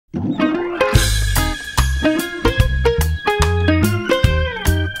Anybody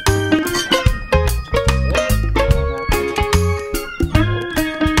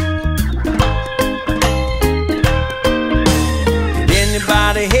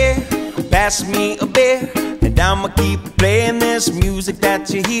here pass me a beer, and I'ma keep playing this music that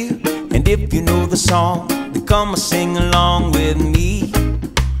you hear. And if you know the song, then come and sing along with me.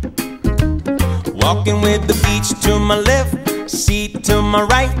 Walking with the beach to my left, seat to my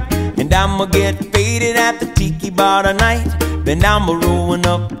right, and I'ma get faded at the tiki bar tonight. Then I'ma rolling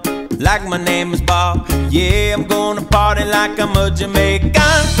up like my name is Bob. Yeah, I'm gonna party like I'm a Jamaican.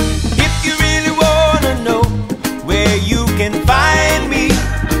 If you really wanna know where you can find me,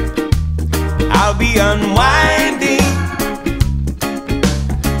 I'll be unwinding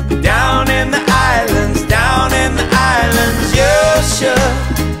down in the islands, down in the islands. You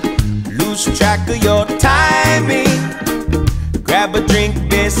should lose track of your timing. Grab a drink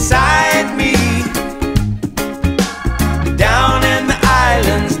beside me. Down in the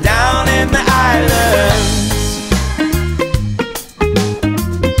islands, down in the islands.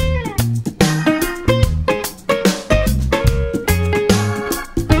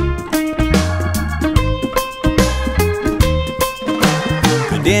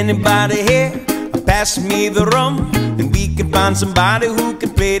 Could anybody here pass me the rum, and we can find somebody who can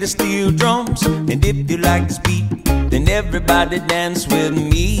play the steel drums. And if you like this beat, then everybody dance with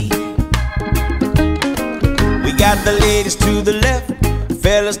me. We got the ladies to the left,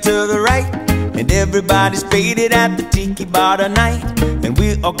 fellas to the right, and everybody's faded at the tiki bar tonight. And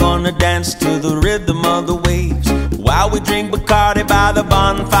we are gonna dance to the rhythm of the waves while we drink Bacardi by the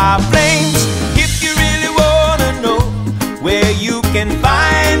bonfire flames. If you really wanna know where you can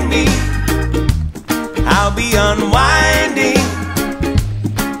find me, I'll be unwinding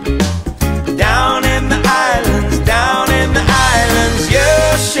down in the islands, down in the islands. You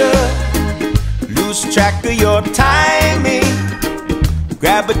should lose track of your timing.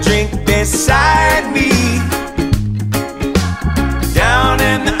 Grab a drink beside me. Down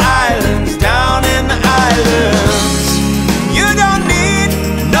in the islands, down in the islands. You don't need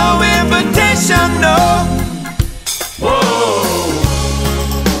no invitation, no. Whoa.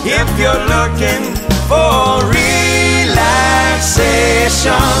 If you're looking for relaxation,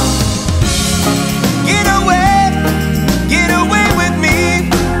 get away with me.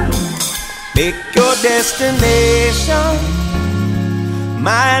 Pick your destination,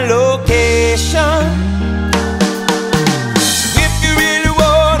 my location. If you really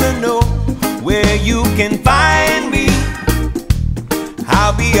wanna know where you can find me,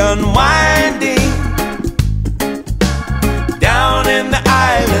 I'll be unwinding down in the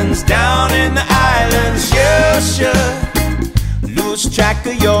islands, down in the islands. You should lose track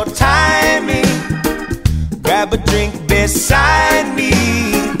of your timing. Grab a drink beside me.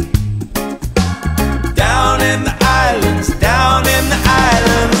 Down in the islands, down in the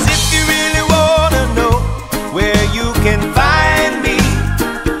islands. If you really wanna know where you can find me,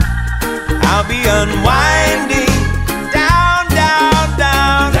 I'll be unwinding down, down,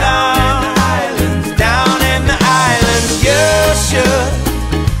 down, down in the islands, down in the islands. You should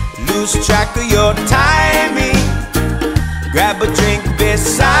lose track of your timing. Grab a drink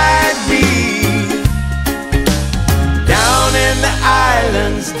beside me.